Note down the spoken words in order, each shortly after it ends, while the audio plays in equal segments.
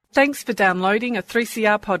Thanks for downloading a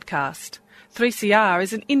 3CR podcast. 3CR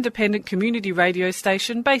is an independent community radio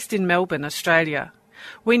station based in Melbourne, Australia.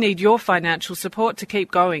 We need your financial support to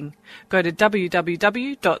keep going. Go to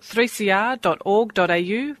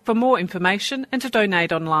www.3cr.org.au for more information and to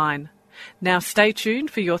donate online. Now stay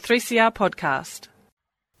tuned for your 3CR podcast.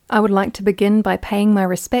 I would like to begin by paying my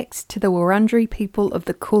respects to the Wurundjeri people of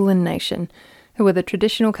the Kulin Nation, who are the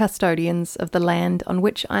traditional custodians of the land on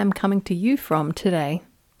which I am coming to you from today.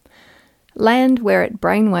 Land where at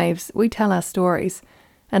Brainwaves we tell our stories,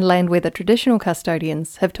 and land where the traditional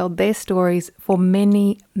custodians have told their stories for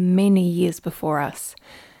many, many years before us,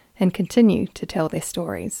 and continue to tell their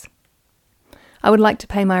stories. I would like to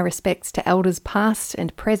pay my respects to elders past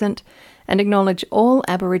and present, and acknowledge all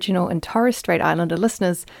Aboriginal and Torres Strait Islander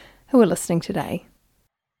listeners who are listening today.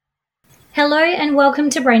 Hello and welcome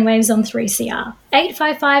to Brainwaves on 3CR,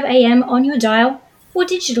 8:55 AM on your dial or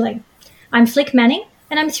digitally. I'm Flick Manning,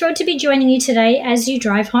 and I'm thrilled to be joining you today as you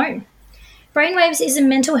drive home. Brainwaves is a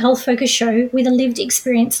mental health focused show with a lived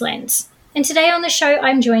experience lens. And today on the show,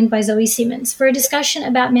 I'm joined by Zoe Simmons for a discussion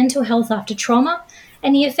about mental health after trauma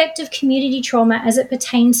and the effect of community trauma as it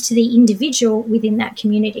pertains to the individual within that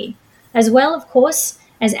community, as well, of course,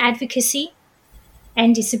 as advocacy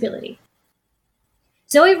and disability.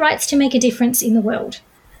 Zoe writes to make a difference in the world.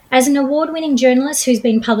 As an award-winning journalist who's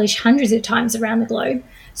been published hundreds of times around the globe,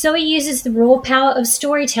 Zoe uses the raw power of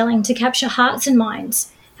storytelling to capture hearts and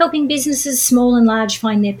minds, helping businesses small and large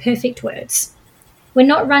find their perfect words. When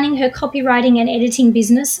not running her copywriting and editing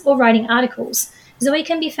business or writing articles, Zoe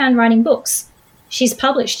can be found writing books. She's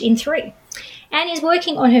published in 3, and is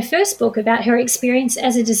working on her first book about her experience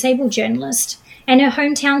as a disabled journalist and her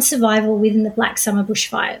hometown survival within the Black Summer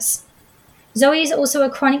bushfires. Zoe is also a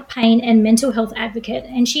chronic pain and mental health advocate,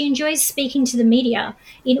 and she enjoys speaking to the media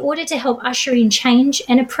in order to help usher in change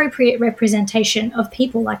and appropriate representation of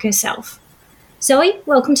people like herself. Zoe,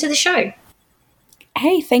 welcome to the show.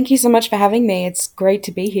 Hey, thank you so much for having me. It's great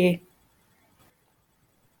to be here.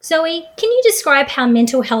 Zoe, can you describe how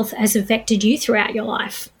mental health has affected you throughout your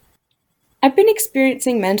life? I've been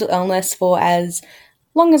experiencing mental illness for as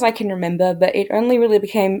long as I can remember, but it only really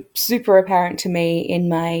became super apparent to me in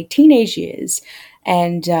my teenage years.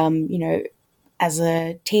 And, as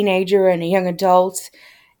a teenager and a young adult,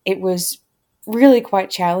 it was really quite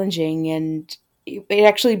challenging, and it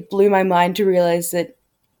actually blew my mind to realize that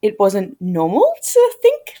it wasn't normal to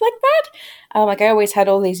think like that. I always had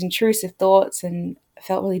all these intrusive thoughts and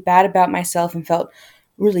felt really bad about myself and felt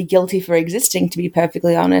really guilty for existing, to be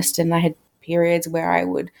perfectly honest. And I had periods where I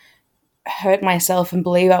would hurt myself and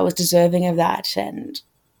believe I was deserving of that. And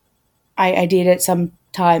I did at some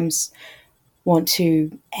times want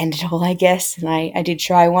to end it all, I guess. And I did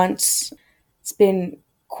try once. It's been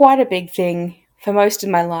quite a big thing for most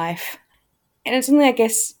of my life. And it's only, I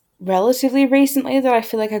guess, relatively recently that I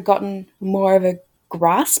feel like I've gotten more of a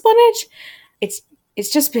grasp on it. It's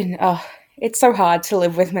just been, it's so hard to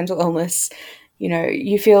live with mental illness.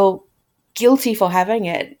 You feel guilty for having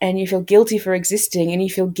it, and you feel guilty for existing, and you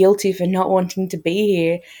feel guilty for not wanting to be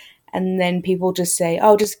here. And then people just say,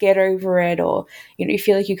 oh, just get over it. Or, you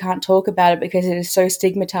feel like you can't talk about it because it is so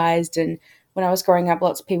stigmatized. And when I was growing up,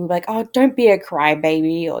 lots of people were like, oh, don't be a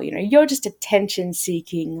crybaby, or, you're just attention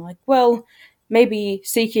seeking. Like, well, maybe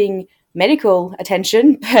seeking medical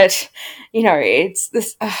attention, but, it's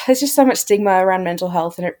this, there's just so much stigma around mental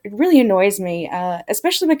health, and it really annoys me,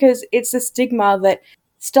 especially because it's a stigma that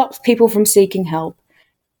stops people from seeking help.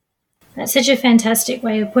 That's such a fantastic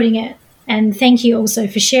way of putting it. And thank you also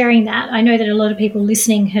for sharing that. I know that a lot of people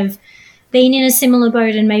listening have been in a similar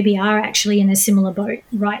boat and maybe are actually in a similar boat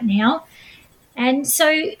right now. And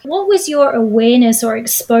so what was your awareness or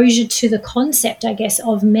exposure to the concept, I guess,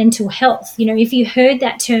 of mental health? If you heard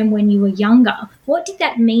that term when you were younger, what did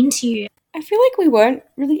that mean to you? I feel like we weren't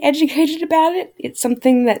really educated about it. It's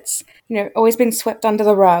something that's, always been swept under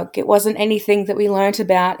the rug. It wasn't anything that we learnt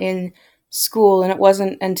about in school, and it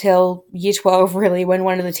wasn't until year 12, really, when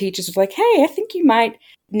one of the teachers was like, hey, I think you might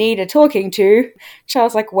need a talking to. So I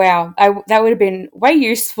was like, wow, that would have been way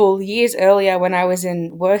useful years earlier when I was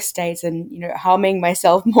in worse states and, harming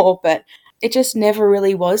myself more, but it just never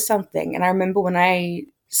really was something. And I remember when I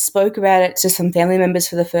spoke about it to some family members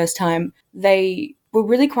for the first time, they were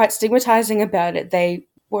really quite stigmatizing about it. They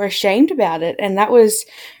were ashamed about it. And that was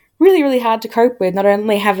really, really hard to cope with, not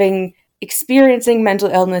only experiencing mental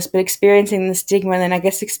illness, but experiencing the stigma, and then I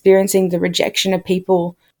guess experiencing the rejection of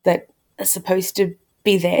people that are supposed to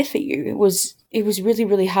be there for you. It was really,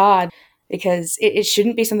 really hard, because it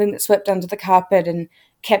shouldn't be something that's swept under the carpet and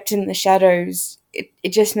kept in the shadows.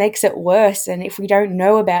 It just makes it worse. And if we don't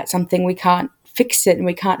know about something, we can't fix it, and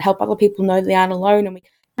we can't help other people know they aren't alone, and we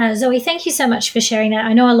Zoe, thank you so much for sharing that.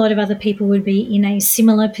 I know a lot of other people would be in a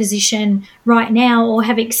similar position right now or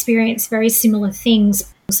have experienced very similar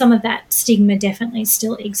things. Some of that stigma definitely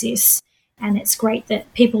still exists. And it's great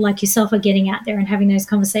that people like yourself are getting out there and having those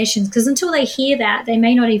conversations, because until they hear that, they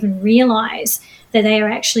may not even realize that they are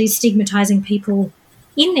actually stigmatizing people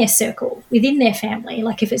in their circle, within their family.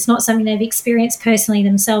 Like if it's not something they've experienced personally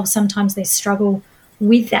themselves, sometimes they struggle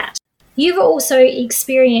with that. You've also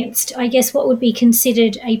experienced, I guess, what would be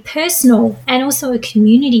considered a personal and also a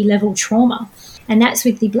community level trauma, and that's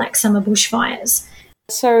with the Black Summer bushfires.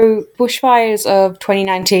 So bushfires of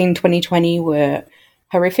 2019-2020 were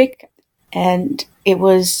horrific, and it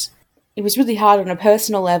was really hard on a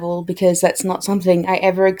personal level because that's not something I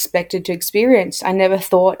ever expected to experience. I never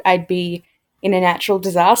thought I'd be in a natural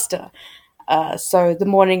disaster. So the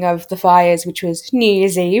morning of the fires, which was New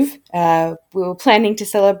Year's Eve, we were planning to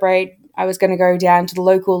celebrate. I was going to go down to the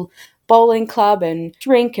local bowling club and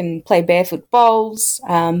drink and play barefoot bowls.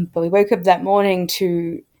 But we woke up that morning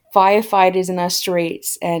to firefighters in our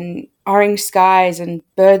streets and orange skies and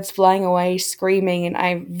birds flying away screaming. And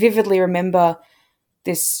I vividly remember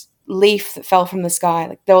this leaf that fell from the sky.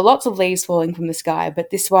 Like there were lots of leaves falling from the sky, but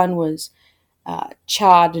this one was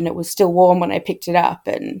charred and it was still warm when I picked it up.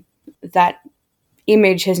 And that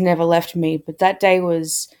image has never left me. But that day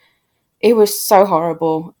was so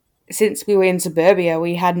horrible. Since we were in suburbia,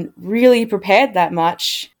 we hadn't really prepared that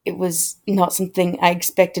much. It was not something I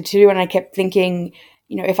expected to do, and I kept thinking,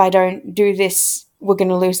 if I don't do this, we're going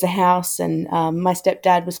to lose the house. And my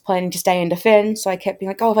stepdad was planning to stay and defend, so I kept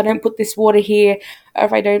being like, if I don't put this water here, or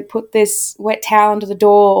if I don't put this wet towel under the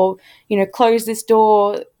door, or, close this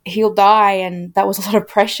door, he'll die. And that was a lot of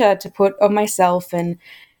pressure to put on myself. And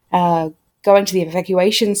going to the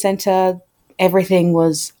evacuation centre, everything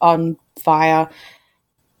was on fire.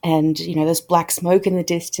 And, there's black smoke in the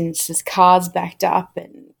distance, there's cars backed up,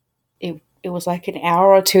 and it was like an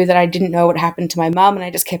hour or two that I didn't know what happened to my mum, and I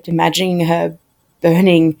just kept imagining her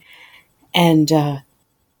burning, and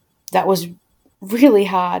that was really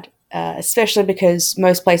hard, especially because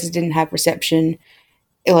most places didn't have reception.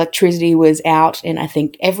 Electricity was out, and I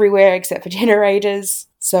think everywhere except for generators,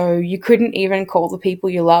 so you couldn't even call the people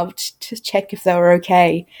you loved to check if they were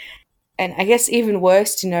okay. And I guess even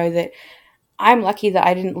worse to know that I'm lucky that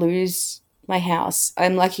I didn't lose my house.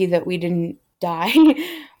 I'm lucky that we didn't die,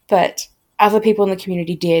 but other people in the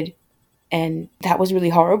community did, and that was really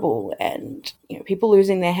horrible. And, people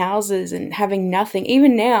losing their houses and having nothing,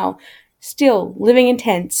 even now, still living in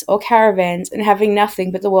tents or caravans and having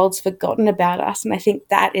nothing, but the world's forgotten about us. And I think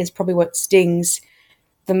that is probably what stings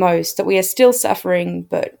the most, that we are still suffering,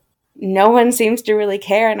 but no one seems to really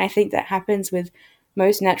care. And I think that happens with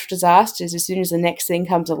most natural disasters. As soon as the next thing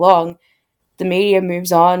comes along, the media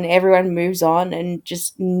moves on, everyone moves on, and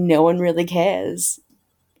just no one really cares.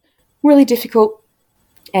 Really difficult.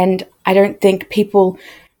 And I don't think people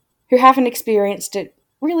who haven't experienced it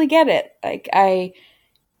really get it.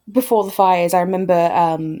 Before the fires, I remember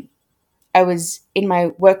I was in my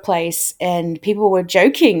workplace and people were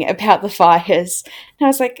joking about the fires. And I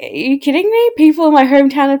was like, are you kidding me? People in my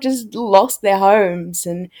hometown have just lost their homes.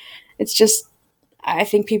 And it's just, I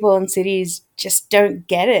think people in cities just don't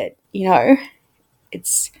get it. I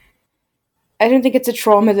don't think it's a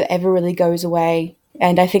trauma that ever really goes away,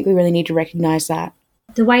 and I think we really need to recognise that.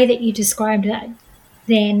 The way that you described that,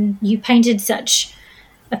 then you painted such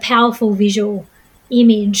a powerful visual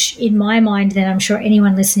image in my mind that I'm sure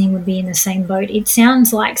anyone listening would be in the same boat. It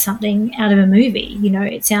sounds like something out of a movie,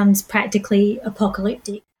 it sounds practically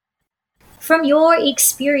apocalyptic. From your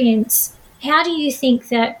experience, how do you think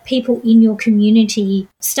that people in your community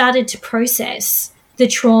started to process the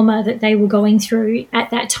trauma that they were going through at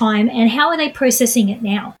that time, and how are they processing it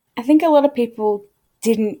now? I think a lot of people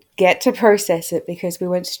didn't get to process it because we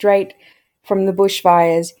went straight from the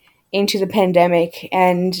bushfires into the pandemic,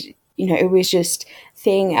 and it was just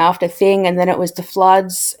thing after thing, and then it was the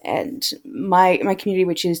floods, and my community,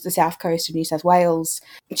 which is the south coast of New South Wales,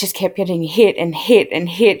 just kept getting hit and hit and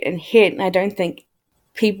hit and hit, and I don't think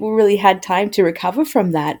people really had time to recover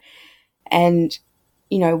from that. And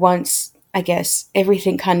once, I guess,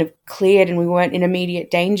 everything kind of cleared and we weren't in immediate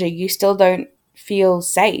danger, you still don't feel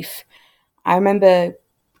safe. I remember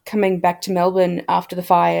coming back to Melbourne after the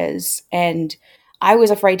fires, and I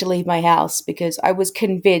was afraid to leave my house because I was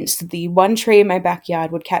convinced that the one tree in my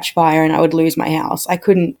backyard would catch fire and I would lose my house. I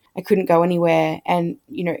couldn't go anywhere. And,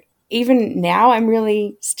 even now I'm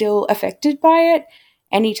really still affected by it.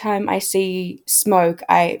 Anytime I see smoke,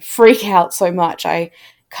 I freak out so much. I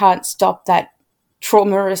can't stop that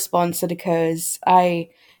trauma response that occurs.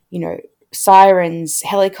 Sirens,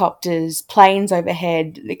 helicopters, planes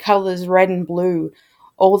overhead, the colours red and blue,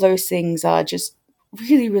 all those things are just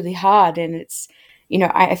really, really hard. And it's,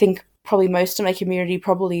 I think probably most of my community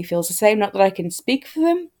probably feels the same. Not that I can speak for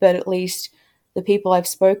them, but at least the people I've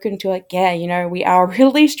spoken to, like, yeah, we are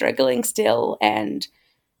really struggling still, and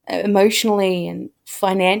emotionally and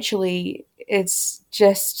financially, it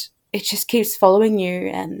just keeps following you.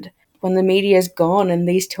 And when the media's gone and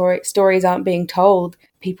these stories aren't being told,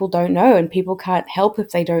 people don't know, and people can't help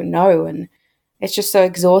if they don't know. And it's just so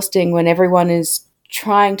exhausting when everyone is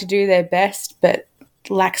trying to do their best but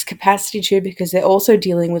lacks capacity to, because they're also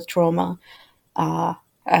dealing with trauma.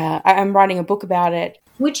 I'm writing a book about it.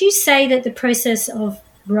 Would you say that the process of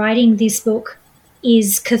writing this book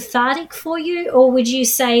is cathartic for you, or would you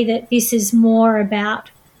say that this is more about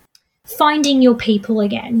finding your people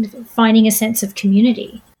again, finding a sense of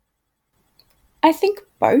community? I think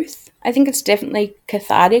both. I think it's definitely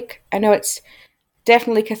cathartic. I know it's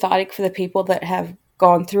definitely cathartic for the people that have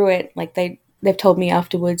gone through it. Like, they've told me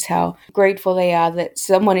afterwards how grateful they are that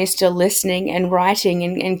someone is still listening and writing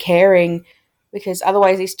and caring, because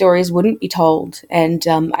otherwise these stories wouldn't be told. And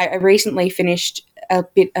I recently finished a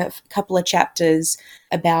couple of chapters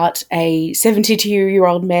about a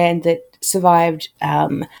 72-year-old man that survived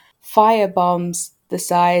fire bombs the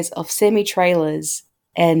size of semi-trailers,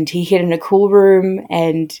 and he hid in a cool room,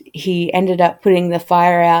 and he ended up putting the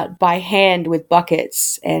fire out by hand with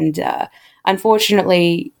buckets. And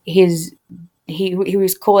unfortunately, he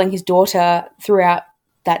was calling his daughter throughout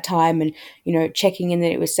that time and, checking in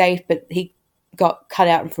that it was safe, but he got cut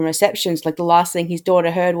out from receptions. Like, the last thing his daughter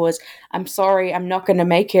heard was, "I'm sorry, I'm not going to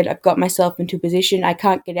make it. I've got myself into a position. I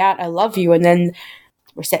can't get out. I love you." And then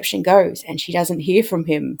reception goes, and she doesn't hear from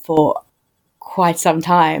him for quite some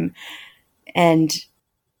time. And,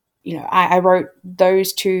 I wrote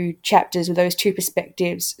those two chapters with those two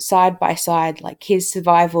perspectives side by side, like his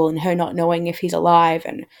survival and her not knowing if he's alive,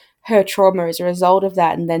 and her trauma as a result of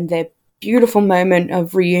that. And then their beautiful moment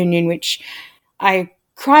of reunion, which I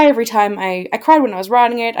cry every time I cried when I was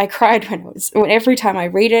writing it. I cried every time I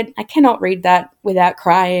read it. I cannot read that without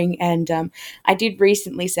crying. And I did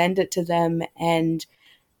recently send it to them, and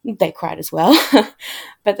they cried as well.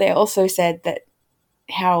 But they also said that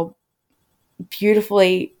how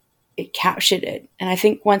beautifully it captured it. And I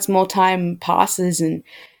think once more time passes, and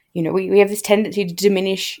we have this tendency to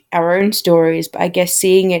diminish our own stories, but I guess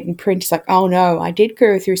seeing it in print is like, oh no, I did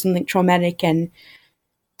go through something traumatic, and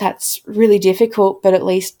that's really difficult, but at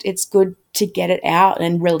least it's good to get it out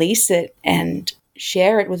and release it and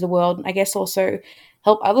share it with the world. And I guess also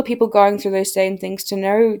help other people going through those same things to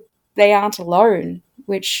know they aren't alone,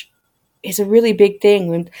 which is a really big thing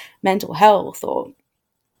with mental health or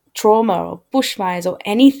trauma or bushfires or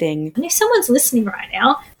anything. And if someone's listening right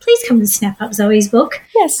now, please come and snap up Zoe's book.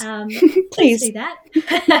 Yes, please do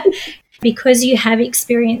that. Because you have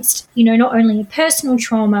experienced, not only a personal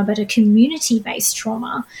trauma, but a community-based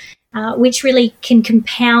trauma, which really can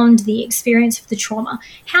compound the experience of the trauma.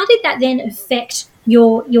 How did that then affect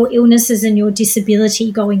your illnesses and your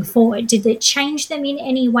disability going forward? Did it change them in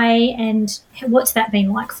any way? And what's that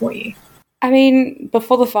been like for you? I mean,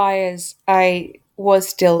 before the fires, I was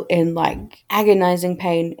still in agonizing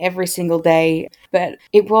pain every single day, but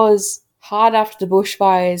it was hard after the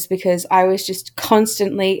bushfires because I was just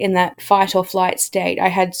constantly in that fight or flight state. I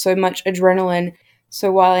had so much adrenaline.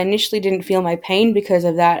 So while I initially didn't feel my pain because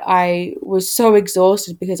of that, I was so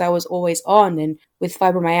exhausted because I was always on. And with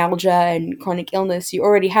fibromyalgia and chronic illness, you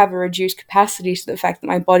already have a reduced capacity. So the fact that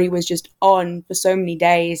my body was just on for so many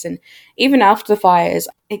days, and even after the fires,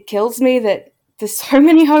 it kills me that there's so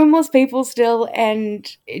many homeless people still,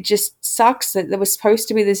 and it just sucks that there was supposed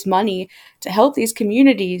to be this money to help these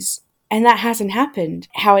communities, and that hasn't happened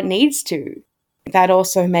how it needs to. That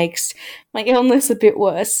also makes my illness a bit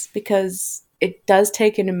worse because it does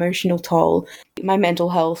take an emotional toll. My mental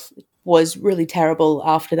health was really terrible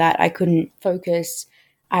after that. I couldn't focus.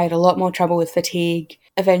 I had a lot more trouble with fatigue.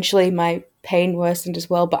 Eventually my pain worsened as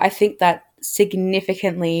well, but I think that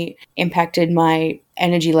significantly impacted my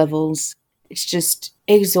energy levels. It's just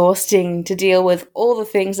exhausting to deal with all the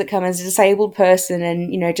things that come as a disabled person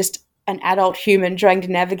and, just an adult human trying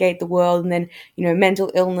to navigate the world, and then,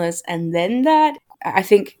 mental illness, and then that. I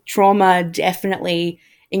think trauma definitely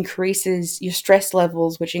increases your stress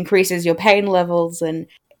levels, which increases your pain levels, and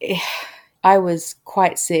I was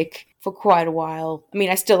quite sick for quite a while. I mean,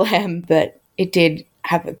 I still am, but it did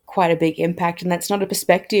have quite a big impact, and that's not a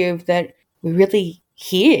perspective that we really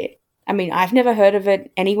hear. I mean, I've never heard of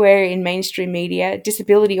it anywhere in mainstream media.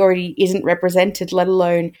 Disability already isn't represented, let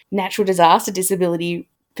alone natural disaster disability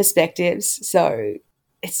perspectives. So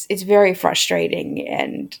it's very frustrating,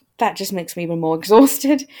 and that just makes me even more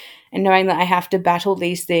exhausted. And knowing that I have to battle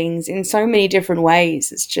these things in so many different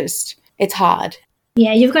ways, it's hard.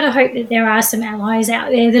 Yeah, you've got to hope that there are some allies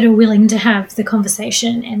out there that are willing to have the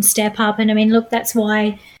conversation and step up. And I mean, look, that's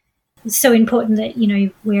why it's so important that,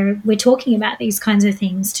 we're talking about these kinds of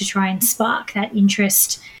things to try and spark that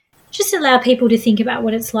interest. Just allow people to think about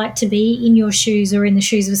what it's like to be in your shoes or in the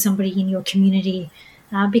shoes of somebody in your community,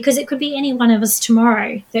 because it could be any one of us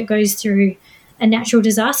tomorrow that goes through a natural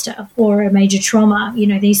disaster or a major trauma.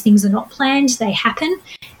 These things are not planned, they happen,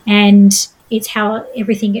 and it's how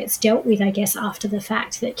everything gets dealt with, I guess, after the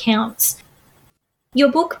fact that counts.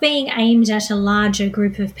 Your book being aimed at a larger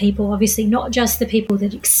group of people, obviously not just the people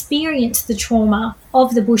that experience the trauma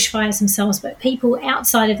of the bushfires themselves, but people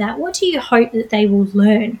outside of that. What do you hope that they will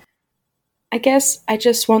learn? I guess I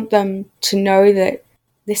just want them to know that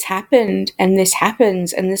this happened and this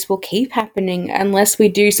happens and this will keep happening unless we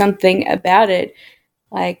do something about it.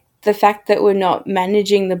 Like, the fact that we're not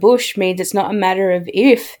managing the bush means it's not a matter of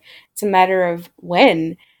if, it's a matter of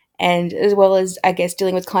when. And as well as, I guess,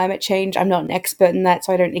 dealing with climate change, I'm not an expert in that,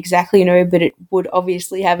 so I don't exactly know, but it would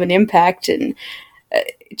obviously have an impact. And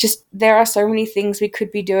just there are so many things we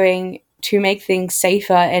could be doing to make things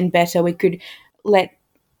safer and better. We could let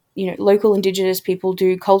local Indigenous people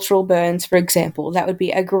do cultural burns, for example. That would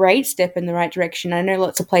be a great step in the right direction. I know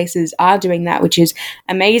lots of places are doing that, which is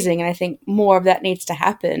amazing, and I think more of that needs to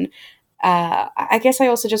happen. I guess I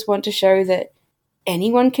also just want to show that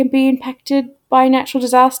anyone can be impacted by a natural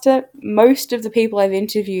disaster. Most of the people I've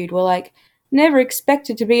interviewed were like, never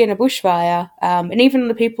expected to be in a bushfire. And even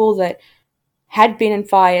the people that had been in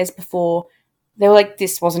fires before, they were like,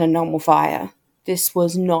 this wasn't a normal fire. This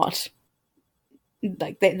was not.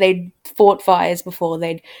 Like, they'd fought fires before,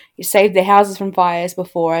 they'd saved their houses from fires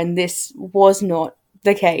before, and this was not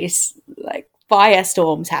the case. Like,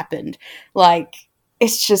 firestorms happened. Like,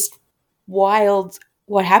 it's just wild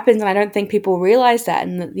what happens, and I don't think people realize that.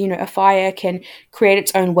 And that, a fire can create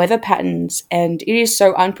its own weather patterns, and it is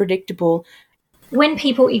so unpredictable. When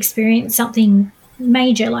people experience something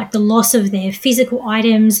major, like the loss of their physical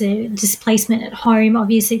items, their displacement at home,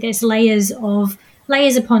 obviously there's layers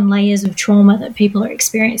upon layers of trauma that people are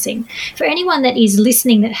experiencing. For anyone that is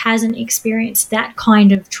listening that hasn't experienced that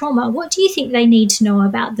kind of trauma, what do you think they need to know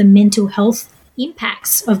about the mental health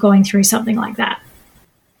impacts of going through something like that?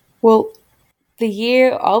 Well, the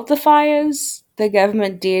year of the fires, the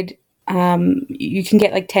government did, you can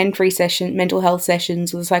get like 10 free mental health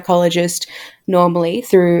sessions with a psychologist normally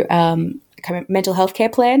through a mental health care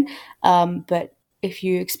plan. But if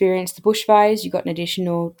you experienced the bushfires, you got an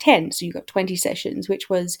additional 10, so you got 20 sessions,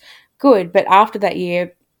 which was good. But after that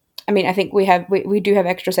year, I mean, I think we do have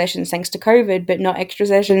extra sessions thanks to COVID, but not extra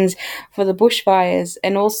sessions for the bushfires.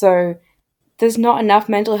 And also, there's not enough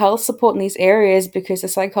mental health support in these areas because the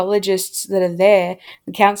psychologists that are there,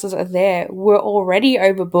 the counsellors that are there, were already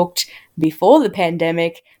overbooked before the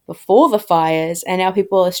pandemic, before the fires, and now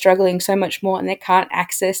people are struggling so much more and they can't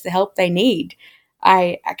access the help they need.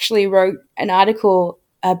 I actually wrote an article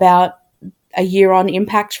about a year-on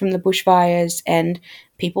impact from the bushfires, and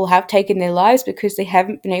people have taken their lives because they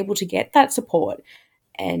haven't been able to get that support.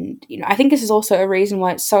 And, I think this is also a reason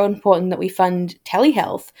why it's so important that we fund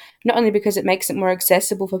telehealth, not only because it makes it more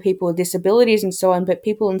accessible for people with disabilities and so on, but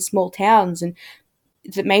people in small towns and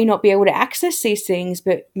that may not be able to access these things,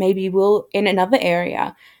 but maybe will in another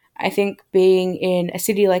area. I think being in a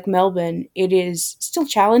city like Melbourne, it is still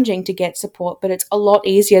challenging to get support, but it's a lot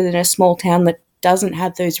easier than a small town that doesn't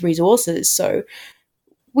have those resources. So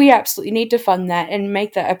we absolutely need to fund that and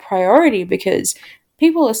make that a priority because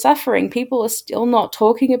people are suffering, people are still not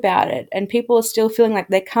talking about it, and people are still feeling like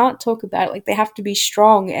they can't talk about it, like they have to be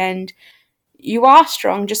strong. And you are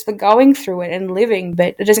strong just for going through it and living,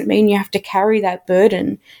 but it doesn't mean you have to carry that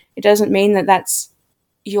burden. It doesn't mean that that's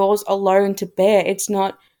yours alone to bear. It's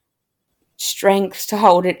not strength to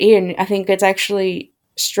hold it in. I think it's actually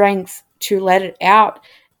strength to let it out.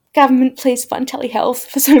 Government, please fund telehealth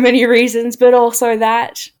for so many reasons, but also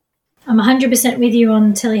that. I'm 100% with you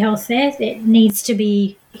on telehealth there. It needs to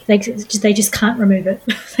be, they just can't remove it.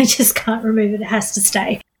 They just can't remove it. It has to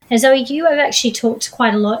stay. And Zoe, you have actually talked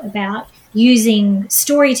quite a lot about using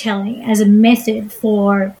storytelling as a method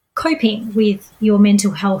for coping with your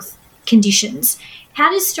mental health conditions. How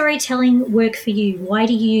does storytelling work for you? Why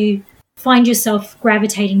do you find yourself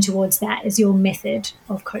gravitating towards that as your method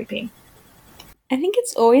of coping? I think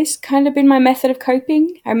it's always kind of been my method of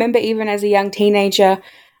coping. I remember even as a young teenager,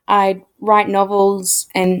 I'd write novels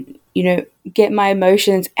and, get my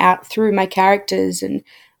emotions out through my characters and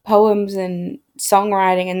poems and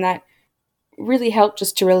songwriting, and that really helped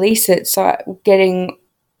just to release it. So getting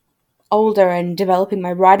older and developing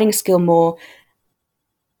my writing skill more,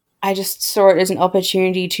 I just saw it as an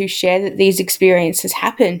opportunity to share that these experiences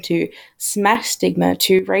happen, to smash stigma,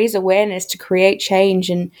 to raise awareness, to create change,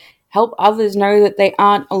 and help others know that they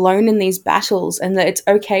aren't alone in these battles and that it's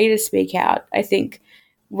okay to speak out. I think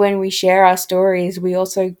when we share our stories, we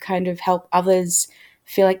also kind of help others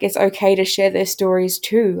feel like it's okay to share their stories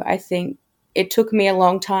too. I think it took me a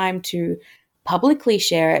long time to publicly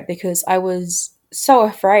share it because I was so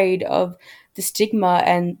afraid of the stigma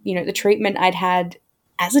and, the treatment I'd had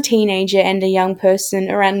as a teenager and a young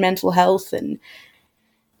person around mental health. And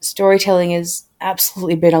storytelling has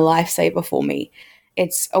absolutely been a lifesaver for me.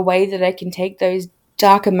 It's a way that I can take those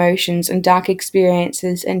dark emotions and dark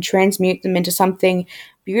experiences and transmute them into something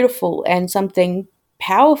beautiful and something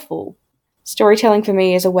powerful. Storytelling for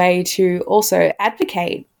me is a way to also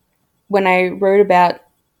advocate. When I wrote about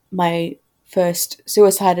my first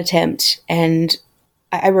suicide attempt, and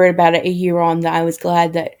I wrote about it a year on, that I was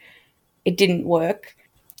glad that it didn't work,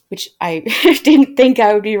 which I didn't think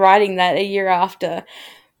I would be writing that a year after.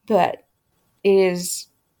 But it is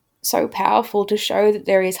so powerful to show that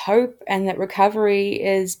there is hope and that recovery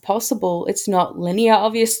is possible. It's not linear,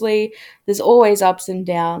 obviously. There's always ups and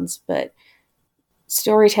downs, but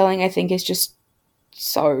storytelling, I think, is just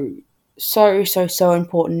so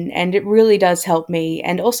important, and it really does help me.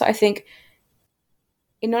 And also, I think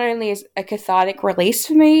it not only is a cathartic release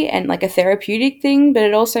for me and like a therapeutic thing, but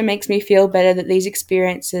it also makes me feel better that these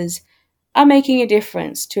experiences are making a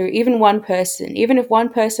difference to even one person. Even if one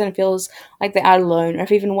person feels like they're out alone, or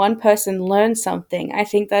if even one person learns something, I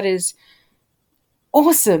think that is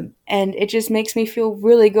awesome. And it just makes me feel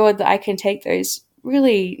really good that I can take those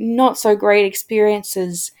really not so great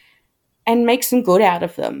experiences and make some good out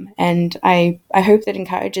of them. And I hope that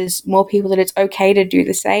encourages more people that it's okay to do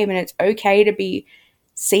the same and it's okay to be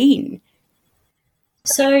seen.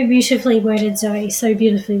 So beautifully worded, Zoe, so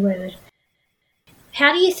beautifully worded.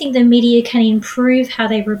 How do you think the media can improve how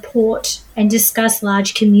they report and discuss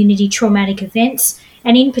large community traumatic events,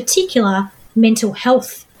 and in particular, mental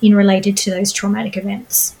health in related to those traumatic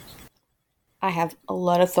events? I have a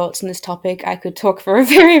lot of thoughts on this topic. I could talk for a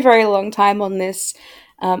very, very long time on this.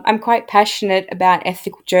 I'm quite passionate about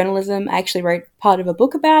ethical journalism. I actually wrote part of a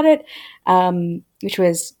book about it, which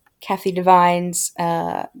was Kathy Devine's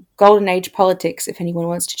Golden Age Politics, if anyone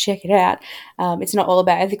wants to check it out. It's not all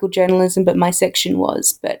about ethical journalism, but my section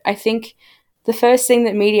was. But I think the first thing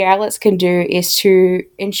that media outlets can do is to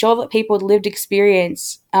ensure that people with lived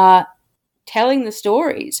experience are telling the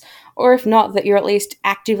stories, or if not, that you're at least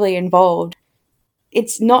actively involved.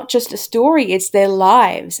 It's not just a story, it's their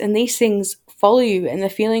lives, and these things follow you, and the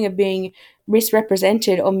feeling of being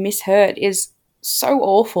misrepresented or misheard is so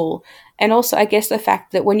awful. And also, I guess the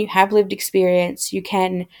fact that when you have lived experience, you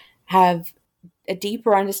can have a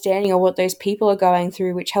deeper understanding of what those people are going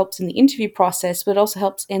through, which helps in the interview process, but also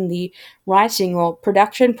helps in the writing or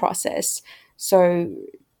production process. So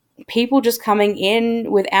people just coming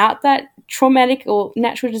in without that traumatic or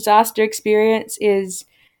natural disaster experience is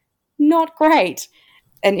not great.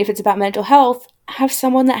 And if it's about mental health, have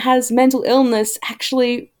someone that has mental illness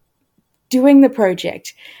actually doing the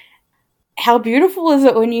project. How beautiful is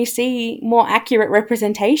it when you see more accurate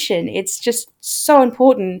representation? It's just so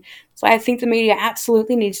important. So I think the media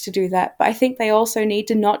absolutely needs to do that. But I think they also need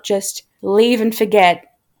to not just leave and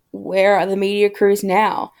forget, where are the media crews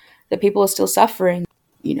now? That people are still suffering.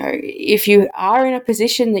 If you are in a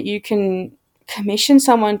position that you can commission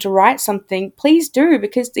someone to write something, please do,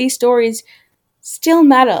 because these stories still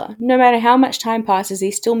matter. No matter how much time passes, they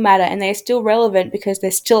still matter, and they're still relevant because they're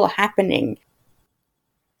still happening.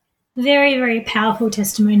 Very, very powerful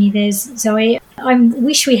testimony there, Zoe. I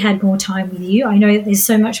wish we had more time with you. I know that there's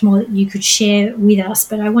so much more that you could share with us,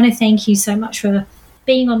 but I want to thank you so much for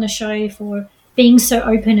being on the show, for being so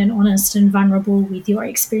open and honest and vulnerable with your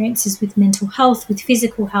experiences with mental health, with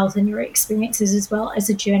physical health, and your experiences as well as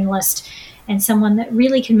a journalist and someone that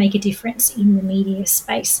really can make a difference in the media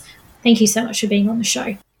space. Thank you so much for being on the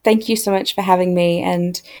show. Thank you so much for having me.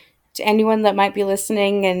 And to anyone that might be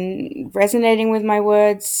listening and resonating with my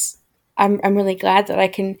words, I'm really glad that I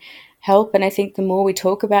can help. And I think the more we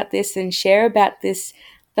talk about this and share about this,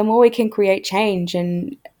 the more we can create change.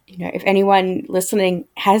 And, if anyone listening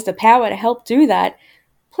has the power to help do that,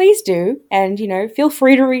 please do. And, feel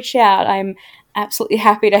free to reach out. I'm absolutely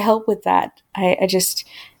happy to help with that. And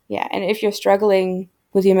if you're struggling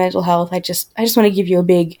with your mental health, I just want to give you a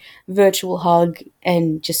big virtual hug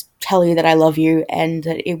and just tell you that I love you and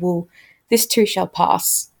that this too shall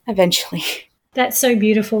pass eventually. That's so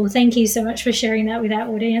beautiful. Thank you so much for sharing that with our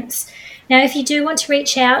audience. Now, if you do want to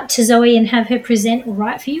reach out to Zoe and have her present or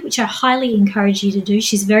write for you, which I highly encourage you to do,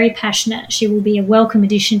 she's very passionate. She will be a welcome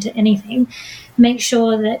addition to anything. Make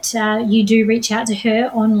sure that you do reach out to her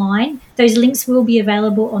online. Those links will be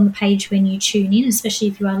available on the page when you tune in, especially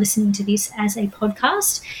if you are listening to this as a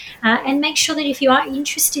podcast. And make sure that if you are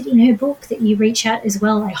interested in her book, that you reach out as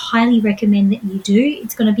well. I highly recommend that you do.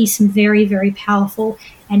 It's going to be some very, very powerful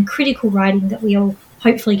and critical writing that we all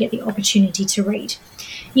hopefully get the opportunity to read.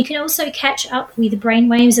 You can also catch up with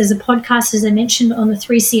Brainwaves as a podcast, as I mentioned, on the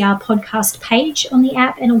 3CR podcast page on the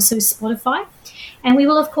app and also Spotify. And we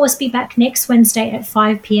will, of course, be back next Wednesday at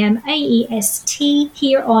 5 p.m. AEST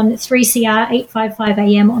here on 3CR 855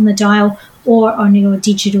 AM on the dial or on your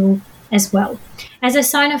digital as well. As I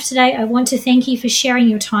sign off today, I want to thank you for sharing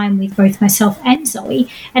your time with both myself and Zoe.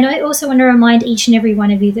 And I also want to remind each and every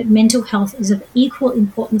one of you that mental health is of equal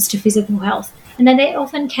importance to physical health and that they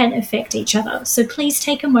often can affect each other. So please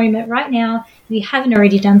take a moment right now, if you haven't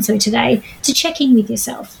already done so today, to check in with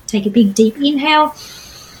yourself. Take a big, deep inhale.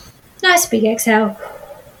 Nice big exhale.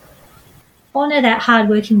 Honour that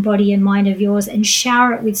hard-working body and mind of yours and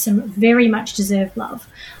shower it with some very much deserved love.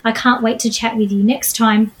 I can't wait to chat with you next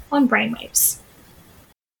time on Brainwaves.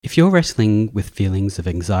 If you're wrestling with feelings of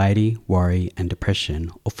anxiety, worry, and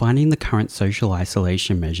depression, or finding the current social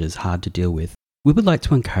isolation measures hard to deal with, we would like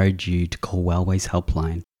to encourage you to call Wellways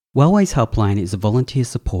Helpline. Wellways Helpline is a volunteer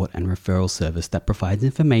support and referral service that provides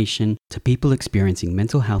information to people experiencing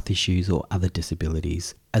mental health issues or other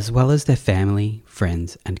disabilities, as well as their family,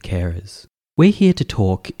 friends, and carers. We're here to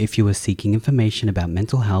talk if you are seeking information about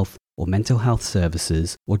mental health or mental health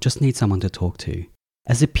services or just need someone to talk to.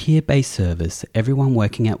 As a peer-based service, everyone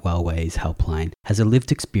working at Wellways Helpline has a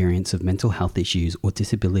lived experience of mental health issues or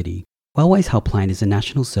disability. Wellways Helpline is a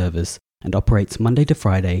national service and operates Monday to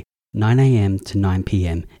Friday, 9 a.m. to 9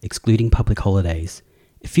 p.m, excluding public holidays.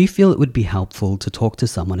 If you feel it would be helpful to talk to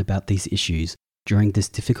someone about these issues during this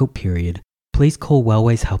difficult period, please call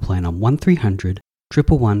Wellways Helpline on 1300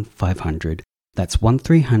 111 500. That's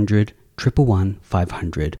 1300 111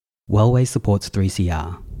 500. Wellways supports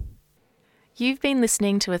 3CR. You've been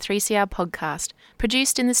listening to a 3CR podcast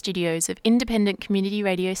produced in the studios of independent community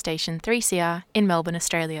radio station 3CR in Melbourne,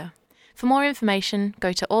 Australia. For more information,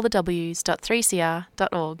 go to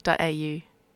allthews.3cr.org.au.